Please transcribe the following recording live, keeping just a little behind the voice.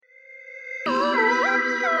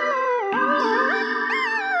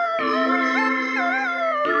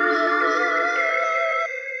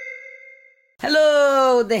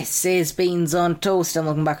this is Beans on Toast, and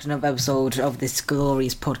welcome back to another episode of this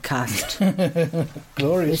glorious podcast.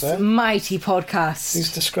 Glorious, This mighty podcast.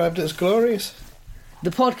 He's described it as glorious. The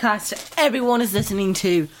podcast everyone is listening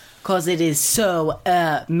to because it is so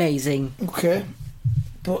amazing. Okay.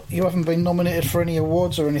 But you haven't been nominated for any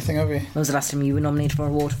awards or anything, have you? When was the last time you were nominated for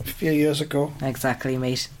an award? A few years ago. Exactly,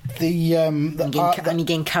 mate. And You're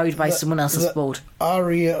getting carried by someone else's boat.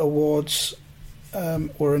 ARIA Awards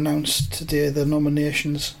were announced today, the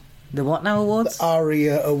nominations. The what now awards? The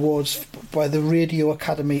ARIA Awards by the Radio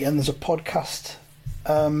Academy, and there's a podcast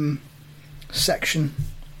section.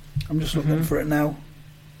 I'm just looking for it now.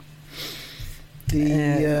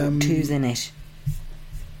 Who's in it?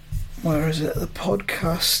 Where is it? The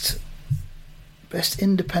podcast, Best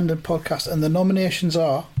Independent Podcast, and the nominations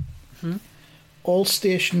are all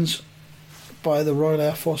stations by the Royal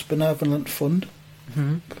Air Force Benevolent Fund,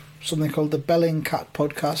 something called the Bellingcat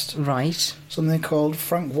Podcast, Right. something called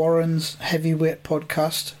Frank Warren's Heavyweight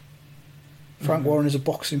Podcast. Frank Warren is a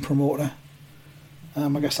boxing promoter. I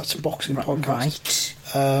guess that's a boxing podcast.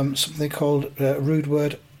 Right. Something called Rude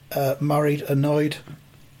Word, Married Annoyed.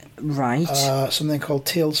 Right. Something called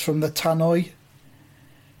Tales from the Tannoy,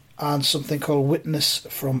 and something called Witness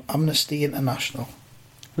from Amnesty International.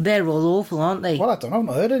 Well, they're all awful, aren't they? Well, I don't know, I've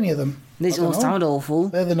not heard any of them. These all sound awful.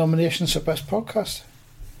 They're the nominations for Best Podcast.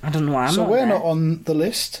 I don't know why I'm so not we're there. not on the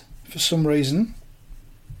list for some reason.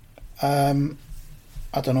 I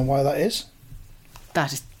don't know why that is.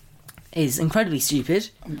 That is incredibly stupid.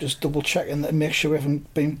 I'm just double checking that, make sure we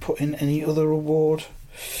haven't been put in any other award.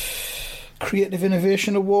 Creative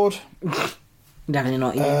Innovation Award. Definitely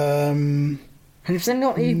not you. 100%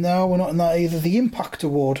 not you. No, we're not in that either. The Impact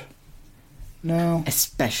Award. No.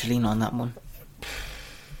 Especially not on that one.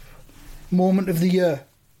 Moment of the Year.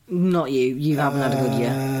 Not you. You haven't had a good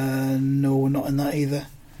year. No, we're not in that either.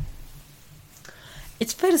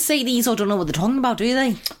 It's fair to say these all don't know what they're talking about, do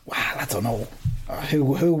they? Well, I don't know.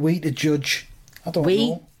 Who are we to judge? I don't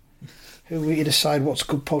know. Who are we to decide what's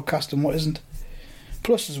good podcast and what isn't?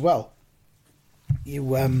 Plus, as well, you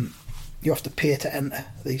have to pay to enter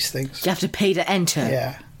these things. You have to pay to enter?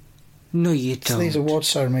 Yeah. No, you So don't. these award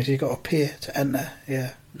ceremonies, you've got to pay to enter,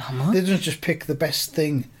 yeah. How much? They don't just pick the best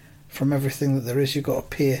thing from everything that there is, you've got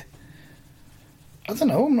to pay. I don't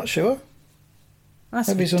know, I'm not sure.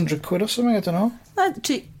 Maybe it's 100 quid or something, I don't know.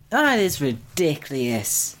 That is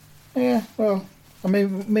ridiculous. Yeah, well, I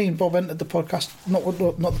mean, me and Bob entered the podcast, not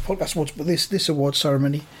the podcast awards, but this award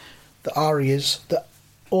ceremony, the ARIAs, the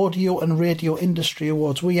Audio and Radio Industry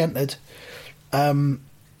Awards. We entered in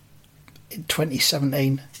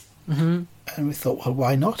 2017, and we thought, well,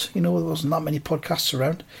 why not? You know, there wasn't that many podcasts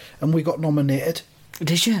around, and we got nominated.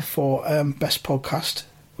 Did you? For Best Podcast.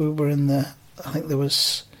 We were in I think there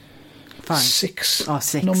was 6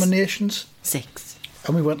 nominations. 6.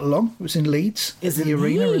 And we went along. It was in Leeds. Is the it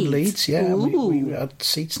arena Leeds? in Leeds, yeah. We had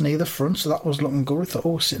seats near the front, so that was looking good. We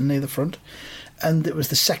thought, sitting near the front. And it was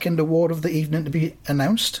the second award of the evening to be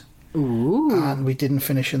announced. Ooh. And we didn't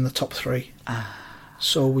finish in the top 3.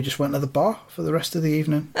 So we just went to the bar for the rest of the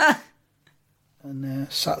evening.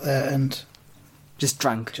 And sat there and... Just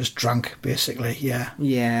drank, basically, yeah.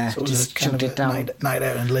 Yeah, so it was just kind of chugged it down. Night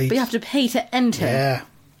out in Leeds. But you have to pay to enter.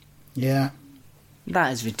 Yeah.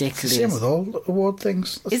 That is ridiculous. Same with all award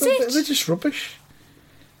things. They're just rubbish.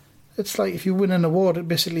 It's like if you win an award, it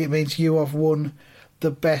means you have won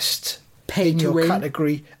the best in your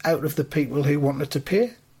category out of the people who wanted to pay.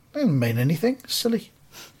 It doesn't mean anything. It's silly.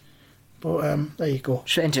 But there you go.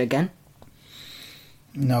 Should I enter again?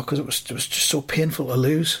 No, because it was just so painful to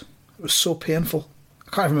lose. It was so painful.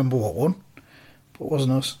 I can't remember what won, but it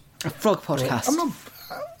wasn't us. A frog podcast. I'm not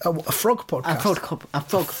a frog podcast. A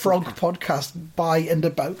frog podcast by and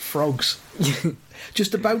about frogs.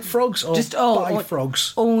 Just about frogs or by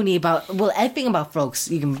frogs? Only about, everything about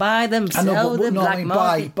frogs. You can buy them, sell them, black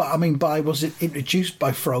market. Buy, was it introduced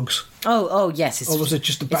by frogs? Oh, yes. Or was it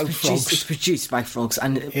just about frogs? It's produced by frogs,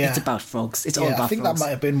 and it's about frogs. It's all about frogs. I think that might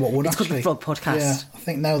have been what won, It's actually. It's called the Frog Podcast. Yeah, I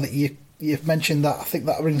think now that you've mentioned that, I think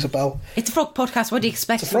that rings a bell. It's a Frog Podcast. What do you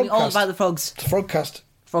expect? It's all about the frogs. It's a Frogcast.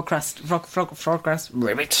 Frogcast.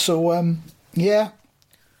 Ribbit. So, yeah.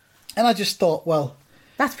 And I just thought, well...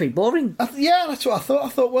 That's pretty boring. That's what I thought. I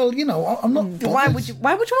thought, well, you know, I'm not bothered. Why would you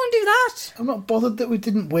want to do that? I'm not bothered that we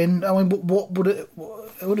didn't win. I mean, what would it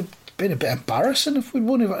would have been a bit embarrassing if we'd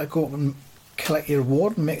won, if I had to go up and collect your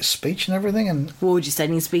award and make a speech and everything. And what would you say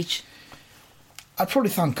in your speech? I'd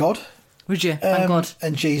probably thank God. Would you? Thank God.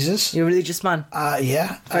 And Jesus. You're a religious man.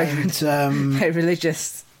 Yeah. Very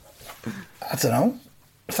religious. I don't know.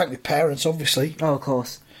 Thank my parents, obviously. Oh, of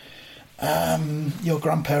course. Your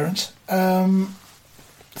grandparents.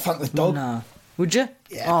 Thank the dog. No. Would you?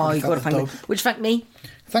 Yeah, Oh, I'd you got to thank thank the me. Would you thank me?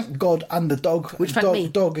 Thank God and the dog. Would you thank me?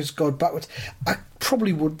 Dog is God backwards. I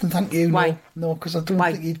probably wouldn't thank you. Why? No, because I don't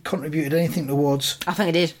Why? think you'd contributed anything towards I think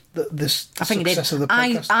I did. the I think success I of did. the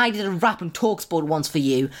podcast. I did a rap and talk sport once for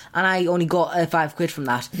you, and I only got £5 from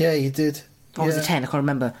that. Yeah, you did. Or was it 10? I can't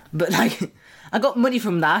remember. But like, I got money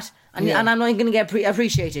from that, and Yeah. I'm not going to get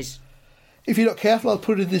appreciated. If you're not careful, I'll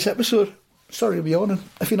put it in this episode. Sorry, I'm yawning.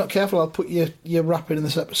 If you're not careful, I'll put your rap in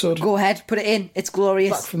this episode. Go ahead, put it in. It's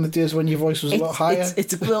glorious. Back from the days when your voice was a lot higher.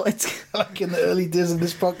 It's like in the early days of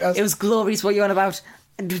this podcast. It was glorious. What you're on about?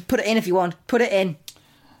 Put it in if you want. Put it in.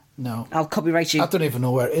 No, I'll copyright you. I don't even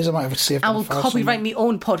know where it is. I might have it saved. I will copyright my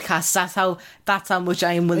own podcast. That's how much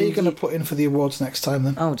I am willing. Are you going to put in for the awards next time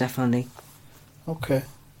then? Oh, definitely. Okay.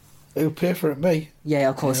 Who'll pay for it? Me? Yeah,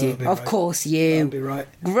 of course you. Of course you. That'll be right.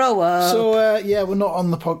 Grow up. So, yeah, we're not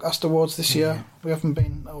on the Podcast Awards this year. We haven't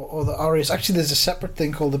been, or the RAs. Actually, there's a separate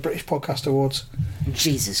thing called the British Podcast Awards.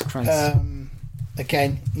 Jesus Christ.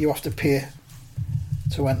 Again, you have to pay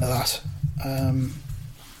to enter that.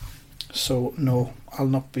 So, no, I'll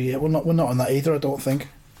not be... We're not on that either, I don't think.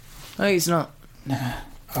 No, it's not. Nah.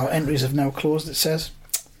 Our entries have now closed, it says.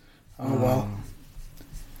 Oh, well.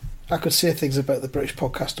 I could say things about the British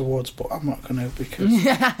Podcast Awards, but I'm not going to because...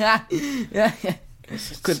 yeah.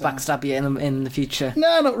 Could backstab you in the future.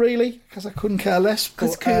 No, not really, because I couldn't care less.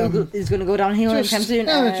 Because Cool is going to go downhill anytime soon.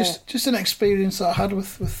 Yeah, just an experience that I had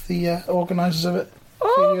with the organisers of it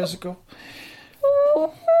a few years ago.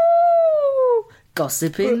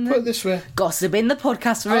 Gossip Put it this way. Gossip in the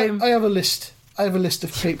podcast room. I have a list. I have a list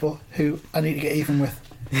of people who I need to get even with.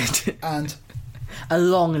 And... A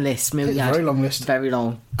long list, Millie. A very long list. Very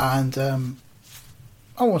long. And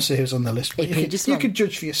I won't say who's on the list, but you could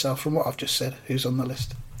judge for yourself from what I've just said who's on the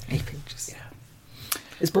list. 8 pages. Yeah.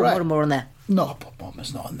 Is Bob Mortimer on there? No, Bob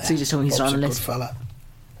Mortimer's not on there. So you just told me he's Bob's on the a list. good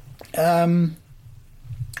fella.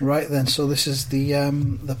 Right then, so this is the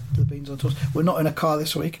Beans on Toast. We're not in a car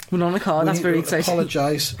this week. We're not in a car, that's very exciting. I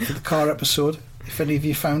apologise for the car episode. If any of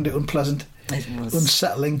you found it unpleasant,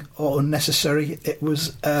 unsettling or unnecessary, it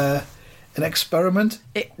was... an experiment.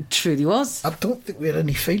 It truly was. I don't think we had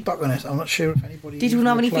any feedback on it. I'm not sure if anybody... Did we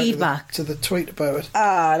not have any feedback? To the tweet about it.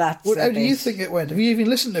 Ah, that's... How do you think it went? Have you even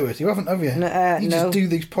listened to it? You haven't, have you? No. You just do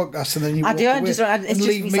these podcasts and then you walk away it's and just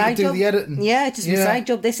leave me to do the editing. Yeah, it's just my side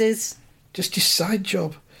job, this is. Just your side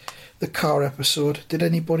job. The car episode. Did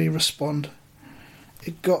anybody respond?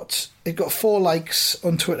 It got 4 likes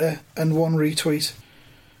on Twitter and 1 retweet.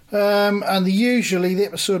 And usually the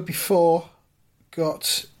episode before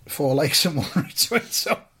got... 4 likes and 1 retweet.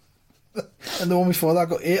 So, and the one before that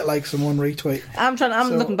got 8 likes and 1 retweet. I'm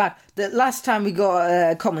looking back. The last time we got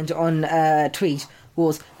a comment on a tweet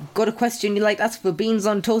was, got a question you like to ask for Beans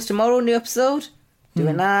on Toast tomorrow, new episode? Do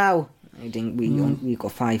it now. I think we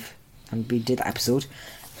got 5 and we did that episode.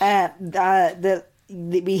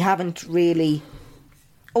 We haven't really...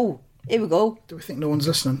 Oh, here we go. Do we think no one's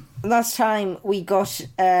listening? Last time we got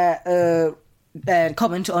a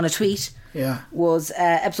comment on a tweet. Yeah. Was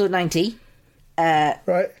episode 90.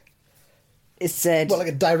 Right. It said... Well, like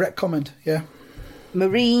a direct comment, yeah.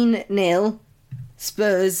 Marine 0,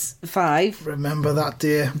 Spurs 5. Remember that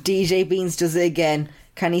day. DJ Beans does it again.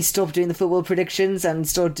 Can he stop doing the football predictions and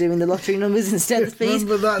start doing the lottery numbers instead, please?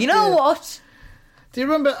 You know what? Do you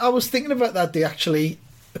remember? I was thinking about that day, actually,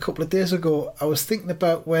 a couple of days ago. I was thinking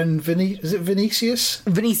about when Vinicius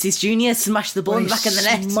Junior smashed the ball in the back of the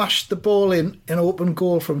net. Smashed the ball in an open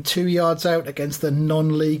goal from 2 yards out against the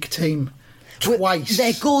non-league team twice.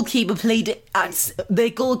 Their goalkeeper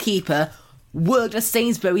worked at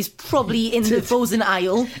Sainsbury's, probably in the frozen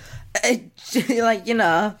aisle.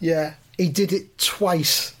 Yeah, he did it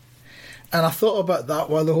twice. And I thought about that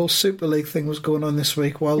while the whole Super League thing was going on this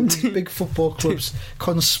week, while these big football clubs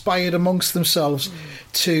conspired amongst themselves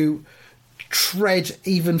to tread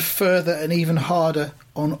even further and even harder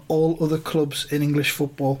on all other clubs in English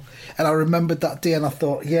football. And I remembered that day and I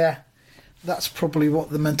thought, yeah, that's probably what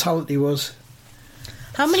the mentality was.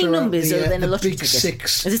 How many numbers are in a lottery ticket?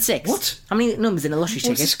 6. Is it 6? What? How many numbers in a lottery ticket?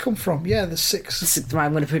 Where's this come from? Yeah, there's 6. Right,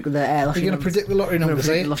 I'm going to predict the lottery numbers. You're going to predict the lottery numbers,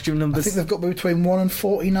 eh? Lottery numbers. I think they've got between 1 and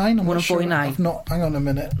 49. 1 and 49. I've not. Hang on a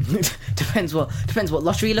minute. Depends what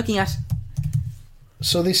lottery you're looking at.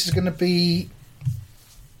 So this is going to be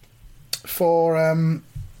for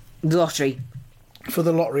the lottery. For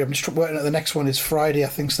the lottery. I'm just working at the next one. Is Friday, I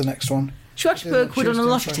think's the next one. Should we actually put a quid on a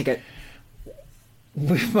lottery ticket?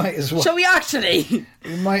 We might as well. Shall we actually?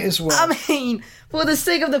 We might as well. I mean, for the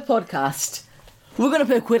sake of the podcast, we're going to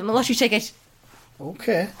put a quid on the lottery ticket.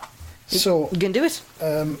 Okay. So... We can do it.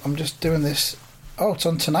 I'm just doing this. Oh, it's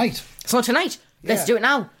on tonight. It's on tonight. Let's do it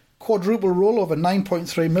now. Quadruple rollover,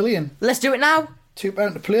 9.3 million. Let's do it now.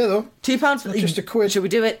 £2 to play, though. £2? Not just a quid. Should we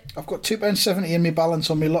do it? I've got £2.70 in my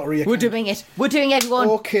balance on my lottery account. We're doing it. We're doing it, everyone.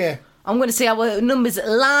 Okay. I'm going to say our numbers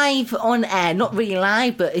live on air. Not really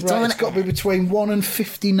live, but it's on It's got to be between 1 and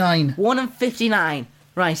 59. 1 and 59.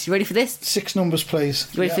 Right, you ready for this? 6 numbers, please.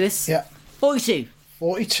 You ready for this? Yeah. 42.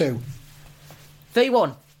 42.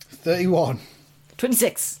 31. 31.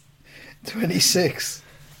 26. 26.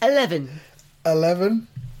 11. 11.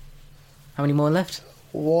 How many more left?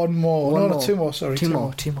 One more. One no, more. no, two more, sorry. Two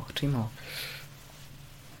more.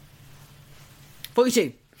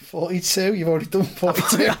 42. 42. You've already done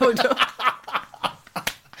 42.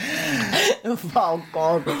 Oh,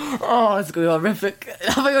 God. Oh, it's going to be horrific.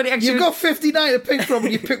 Have I already actually... You've got 59 to pick from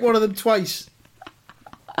and you pick one of them twice.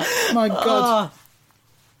 My God.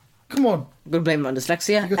 Come on. I'm going to blame it on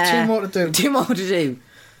dyslexia. You've got 2 more to do. 2 more to do.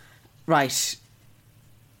 Right.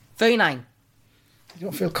 39. You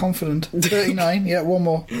don't feel confident. 39. Yeah, one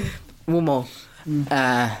more. One more.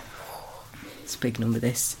 It's a big number,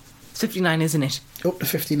 this. It's 59, isn't it? Up to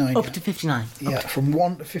 59. Up to 59. Yeah, from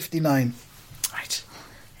 1 to 59. Right.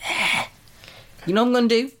 You know what I'm going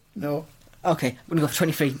to do? No. Okay, I'm going to go for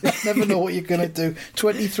 23. Never know what you're going to do.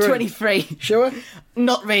 23. 23. Sure?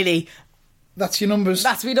 Not really. That's your numbers.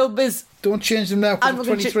 That's my numbers. Don't change them now, because if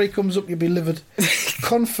 23 comes up, you'll be livid.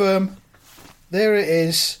 Confirm. There it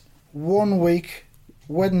is. 1 week,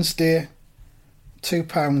 Wednesday,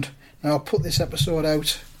 £2. Now, I'll put this episode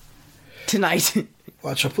out... Tonight.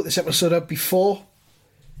 Well, shall I put this episode out before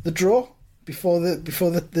the draw? Before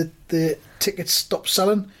the tickets stop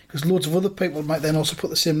selling? Because loads of other people might then also put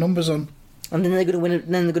the same numbers on. And then they're going to win.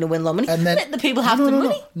 Then they're going to win a lot of money. And then, let the people have the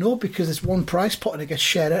money. No, because it's one prize pot and it gets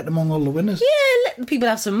shared out among all the winners. Yeah, let the people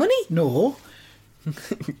have some money. No.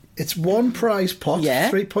 It's one prize pot,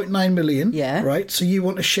 3.9 million. Yeah. Right? So you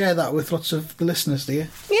want to share that with lots of the listeners, do you?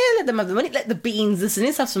 Yeah, let them have the money. Let the beans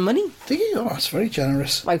listeners have some money. Do you? Oh, that's very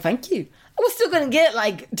generous. Why, thank you. We're still going to get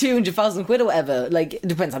like 200,000 quid or whatever. Like, it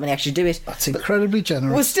depends how many actually do it. That's incredibly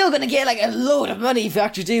generous. We're still going to get like a load of money if you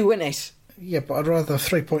actually do win it. Yeah, but I'd rather have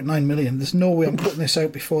 3.9 million. There's no way I'm putting this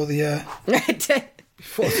out before the...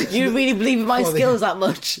 You really believe in my skills that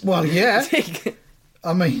much? Well, yeah.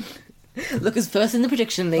 I mean... Look as first in the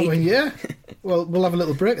prediction league. I mean, yeah. Well, we'll have a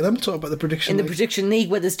little break and then we'll talk about the prediction league. In the prediction league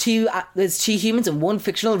where there's two humans and one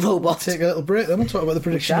fictional robot. We'll take a little break then we'll talk about the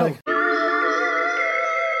prediction league.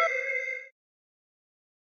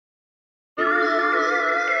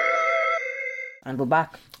 And we're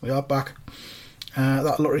back. We are back.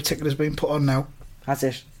 That lottery ticket has been put on now. That's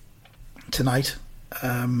it. Tonight.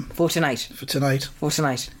 For tonight. For tonight. For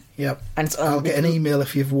tonight. Yep. And it's I'll get an email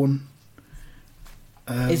if you've won.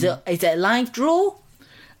 Is it a live draw?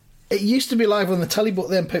 It used to be live on the telly, but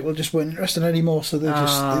then people just weren't interested anymore, so they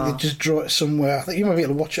just draw it somewhere. I think you might be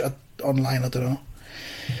able to watch it online. I don't know.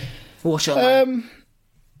 Watch it online.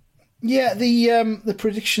 Yeah, the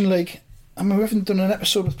prediction league. I mean, we haven't done an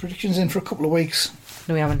episode with predictions in for a couple of weeks.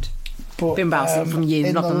 No, we haven't. But been bouncing from you,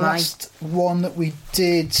 in not the from mine. last one that we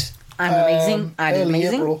did, I'm early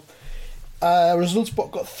amazing. April, Results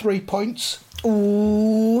Bot got 3 points.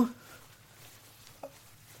 Ooh.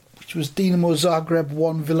 Which was Dinamo Zagreb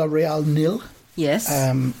 1, Villarreal 0. Yes.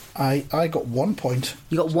 I got 1 point.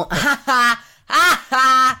 You got 1. Ha ha! Ha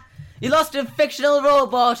ha! You lost a fictional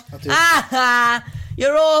robot. I did. Ha ha!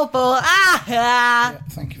 You're awful. Ha ha! Yeah,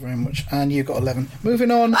 thank you very much. And you got 11. Moving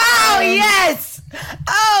on. Oh, yes!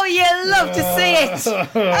 Oh, you love to see it.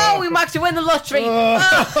 Oh, we might actually win the lottery.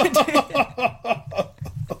 Oh.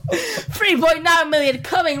 3.9 million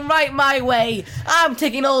coming right my way. I'm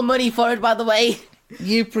taking all the money for it, by the way.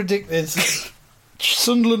 You predicted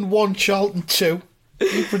Sunderland 1, Charlton 2.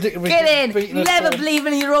 You predicted... Get in! Never believe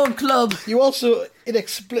in your own club. You also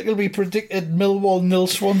inexplicably predicted Millwall 0,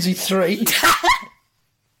 Swansea 3.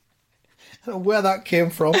 I don't know where that came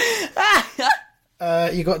from.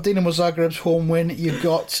 You got Dinamo Zagreb's home win. You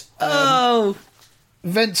got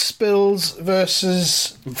Ventspils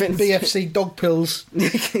versus BFC Dog Pills.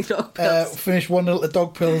 Dog Pills. Finished 1-0 to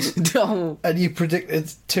Dog Pills. No. And you predicted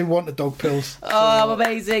 2-1 to Dog Pills. Oh,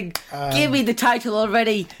 amazing. Give me the title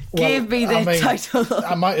already. Give me the title.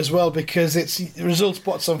 I might as well, because it's Results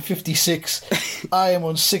Bot's on 56. I am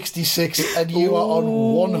on 66. And you are on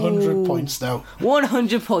 100 points now.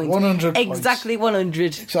 100 points. 100 points. Exactly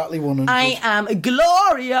 100. Exactly 100. I am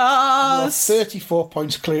glorious. You are 34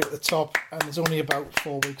 points clear at the top. And there's only about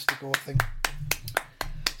 4 weeks to go, I think.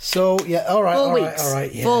 So, yeah, all right. 4 weeks. All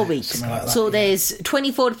right, yeah, 4 weeks. Like that, so there's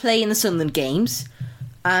 24 to play in the Sunderland games.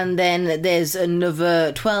 And then there's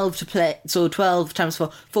another 12 to play. So 12 times 4,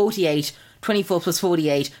 48. 24 plus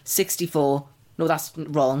 48, 64. No, that's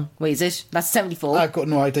wrong. Wait, is it? That's 74. I've got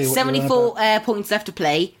no idea what 74 points left to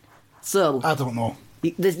play. So... I don't know.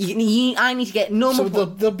 I need to get no more... So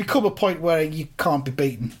there'll become a point where you can't be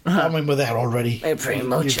beaten. I mean, we're there already. Pretty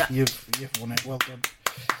much. You've won it. Well done.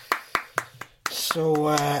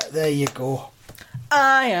 So, there you go.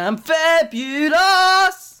 I am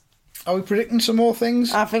fabulous! Are we predicting some more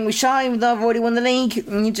things? I think we shall, even though I've already won the league.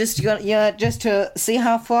 Just to see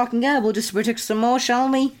how far I can get, we'll just predict some more, shall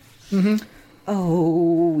we? Mm-hmm.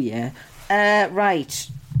 Oh, yeah. Right.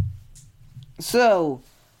 So,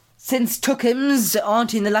 since Tuckums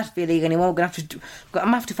aren't in the Latvia League anymore, I'm going to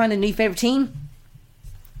have to find a new favourite team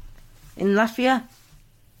in Latvia.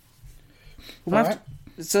 But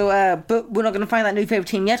we're not going to find that new favourite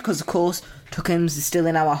team yet, because, of course, Tuckums is still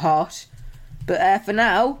in our heart. But for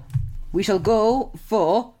now, we shall go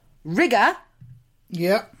for Riga.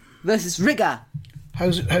 Yeah. Versus Riga.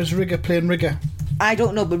 How's Riga playing Riga? I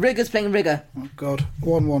don't know, but Riga's playing Riga. Oh, God.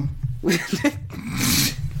 1-1.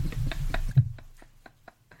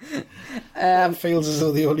 Feels as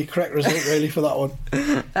though the only correct result, really, for that one.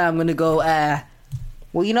 I'm going to go...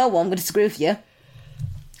 well, you know what? I'm going to disagree with you.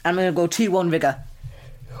 I'm going to go 2-1 Riga.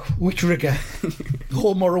 Which Riga?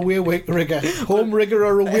 Home or away Riga? Home Riga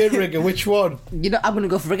or away Riga? Which one? You know, I'm going to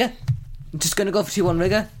go for Riga. I'm just going to go for 2-1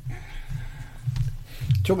 Riga. Do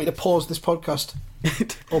you want me to pause this podcast?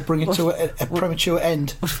 Or bring it to a premature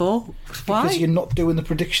end? What for? Why? Because you're not doing the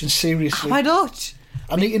predictions seriously. Why not?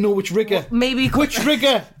 I need to know which Riga. Maybe... Which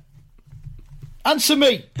Riga? Answer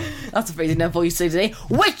me! That's a phrase I never thought you'd say today.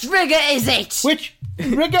 Which Riga is it? Which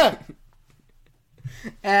Riga?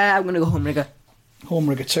 I'm going to go home Riga. Home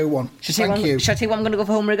Riga 2-1. Thank you. Should I tell you what I'm going to go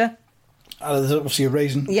for home Riga? There's obviously a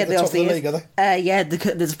reason. Yeah, the top of the league, are they? Yeah,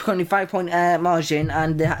 there's currently 5-point margin,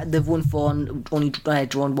 and they've won 4 and only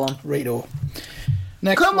drawn 1. Righto.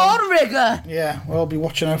 Next Come on, Riga! Yeah, well, I'll be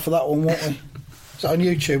watching out for that one, won't we? Is that on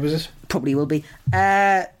YouTube, is it? Probably will be.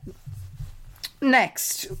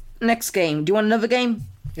 Next game. Do you want another game?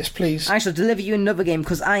 Yes, please. I shall deliver you another game,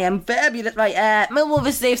 because I am fabulous. Right, Millwall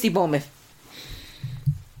vs AFC Bournemouth.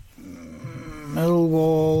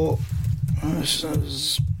 Millwall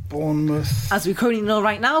versus Bournemouth. As we currently know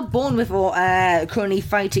right now, Bournemouth are currently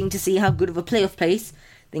fighting to see how good of a playoff place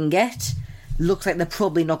they can get. Looks like they're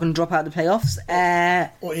probably not going to drop out of the playoffs.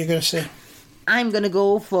 What are you going to say? I'm going to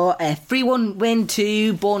go for a 3-1 win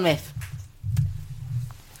to Bournemouth.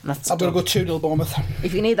 I'm going to go 2-0 Bournemouth.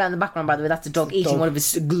 If you need that in the background, by the way, that's a dog eating one of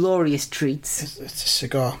his glorious treats. It's a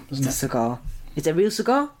cigar, isn't it? It's a cigar. Is it a real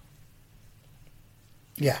cigar?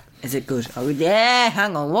 Yeah. Is it good? Oh, yeah,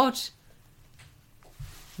 hang on, what?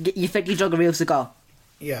 You think you drug a real cigar?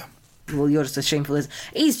 Yeah. Well, you're just as shameful as...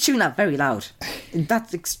 He's chewing that very loud.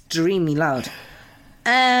 That's extremely loud.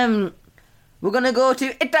 We're going to go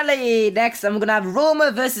to Italy next, and we're going to have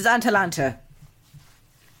Roma versus Atalanta.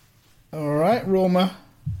 Alright, Roma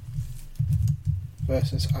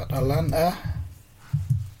versus Atalanta.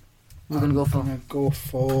 We're going to go for... I'm going to go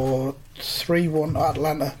for 3-1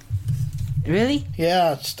 Atalanta. Really?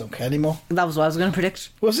 Yeah, I just don't care anymore. That was what I was going to predict.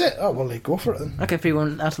 Was it? Oh, well, go for it then. Okay,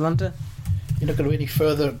 3-1 Atalanta. You're not going to be any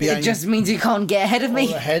further behind. It just means you can't get ahead of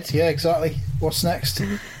me. Ahead, yeah, exactly. What's next?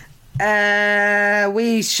 We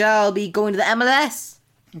shall be going to the MLS.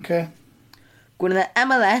 Okay. Going to the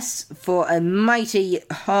MLS for a mighty,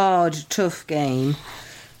 hard, tough game.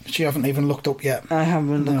 Which you haven't even looked up yet. I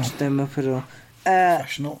haven't looked them up at all.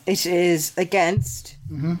 Professional. It is against...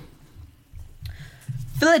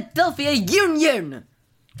 Philadelphia Union.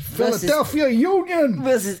 Philadelphia Union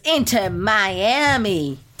versus Inter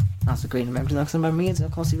Miami. That's a great name to remember me.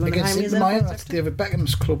 Of course, against Inter Miami. That's David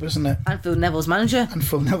Beckham's club, isn't it? And Phil Neville's manager. And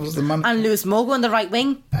Phil Neville's the manager. And Lewis Morgan on the right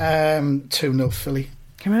wing. 2-0 Philly.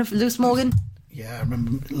 Can you remember Lewis Morgan? Yeah, I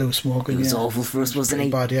remember Lewis Morgan. He was awful for us, wasn't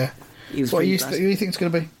he? Bad, yeah. What do you think it's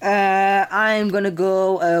going to be? I'm going to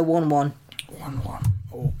go 1-1. 1-1.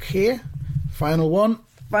 Okay. Final one.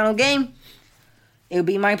 Final game. It'll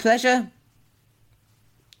be my pleasure.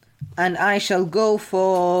 And I shall go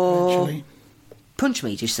for... Eventually. Punch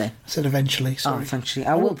me, did you say? I said eventually, sorry. Oh, eventually.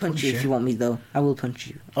 I will punch you if you want me, though. I will punch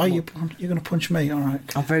you. Oh, you're going to punch me? All right.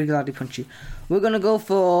 I'll very gladly punch you. We're going to go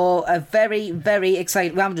for a very, very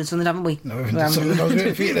exciting... We haven't done something, haven't we? No, we haven't done something.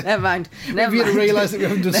 Never mind. Never mind. Realise that we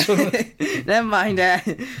haven't done something. Never mind.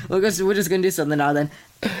 We're just going to do something now, then.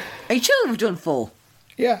 Are you sure we've done 4?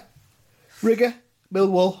 Yeah. Riga,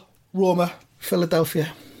 Millwall, Roma,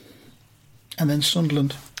 Philadelphia, and then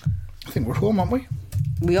Sunderland. I think we're home, aren't we?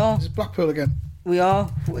 We are. Is it Blackpool again? We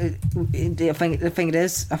are. I think it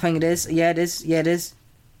is. I think it is. Yeah, it is. Yeah, it is.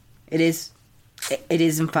 It is. It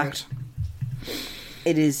is, in fact.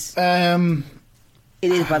 It is. It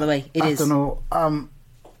is, by the way. It is. I don't know.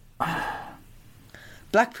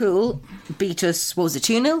 Blackpool beat us, what was it,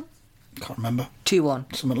 2-0? Can't remember.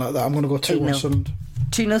 2-1. Something like that. I'm going to go 2-1 Sunderland.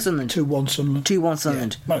 2-0 Sunderland. 2-1 Sunderland. 2-1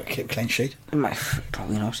 Sunderland. Yeah. Might keep clean sheet.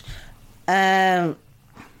 Probably not.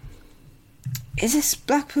 Is this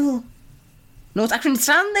Blackpool? No, it's Accrington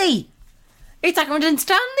Stanley. It's Accrington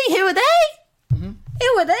Stanley. Who are they? Mm-hmm.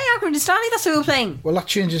 Who are they? Accrington Stanley. That's who we're playing. Well, that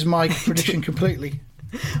changes my prediction completely.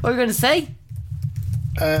 What are you going to say?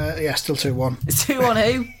 Yeah, still 2-1. It's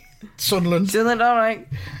 2-1 who? Sunderland. Sunderland, all right.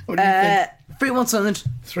 What do you think? 3-1 Sunderland.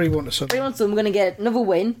 3-1 to Sunderland. 3-1 Sunderland. We're going to get another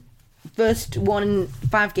win. First one in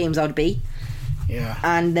 5 games out of B. Yeah.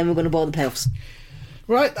 And then we're going to ball the playoffs.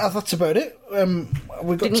 Right, that's about it.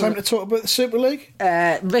 We've got time to talk about the Super League.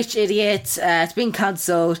 Rich idiots. It's been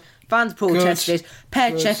cancelled. Fans protested.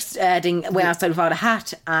 Pair checks went outside without a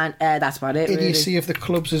hat, and that's about it. Idiocy of the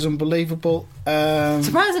clubs is unbelievable.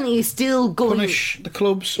 Surprisingly, it's still going. Punish the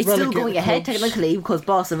clubs. It's still going ahead technically because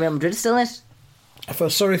Barca and Real Madrid are still in it. I feel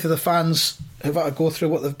sorry for the fans who've had to go through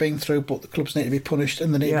what they've been through, but the clubs need to be punished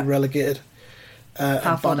and they need to be relegated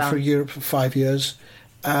and banned for Europe for 5 years.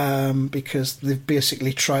 Because they've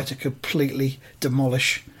basically tried to completely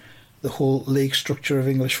demolish the whole league structure of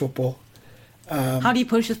English football. How do you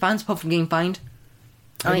punish the fans apart from getting fined?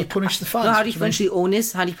 How do you punish the fans? No, how do you punish the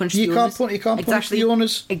owners? How do you punish the owners? You can't punish the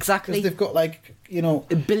owners. Exactly. Because they've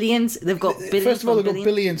got billions. They've got billions. First of all, they've got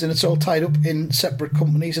billions and it's all tied up in separate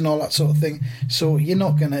companies and all that sort of thing. So you're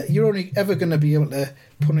only ever going to be able to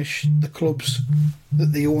punish the clubs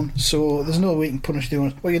that they own. So there's no way you can punish the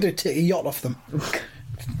owners. Well, you do take a yacht off them.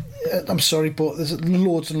 I'm sorry, but there's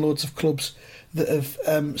loads and loads of clubs that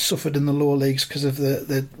have suffered in the lower leagues because of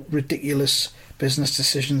the ridiculous business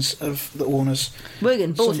decisions of the owners.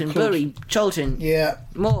 Wigan, Bolton, Bury, Charlton. Yeah.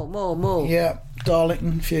 More. Yeah.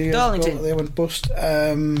 Darlington, a few years ago, they went bust.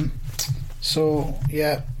 So,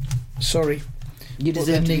 yeah, sorry. You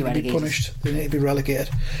deserve to be punished. They need to be relegated.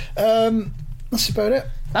 That's about it.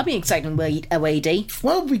 That'd be an exciting away day.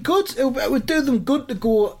 Well, it'd be good. It would do them good to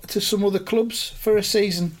go to some other clubs for a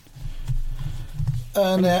season.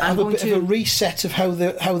 And have a bit of a reset of how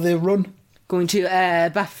they run. Going to a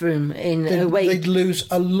bathroom in away. They'd lose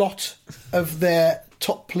a lot of their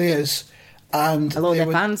top players and a lot of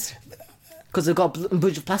their fans because they've got a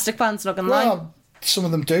bunch of plastic fans. Not gonna lie. Some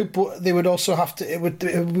of them do, but they would also have to. It would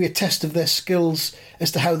be a test of their skills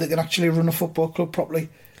as to how they can actually run a football club properly,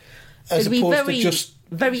 as opposed to just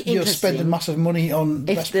spending massive money on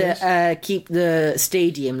the best players. If they keep the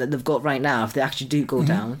stadium that they've got right now, if they actually do go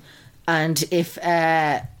down. And if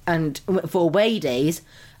and for away days,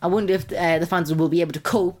 I wonder if the fans will be able to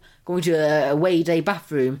cope going to a away day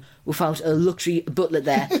bathroom without a luxury butler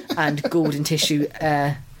there and golden tissue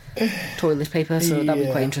toilet paper. So that'd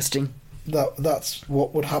be quite interesting. That's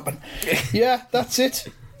what would happen. Yeah, that's it.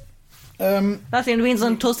 That's the end of Beans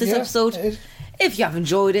on Toast this episode. If you have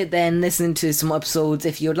enjoyed it, then listen to some episodes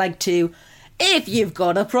if you'd like to. If you've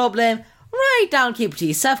got a problem, write down, keep it to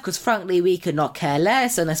yourself, because frankly we could not care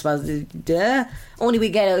less unless only we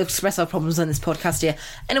get to express our problems on this podcast here.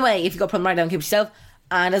 Anyway, if you've got a problem, write down, keep it to yourself,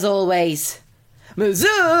 and as always,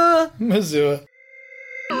 Mazur!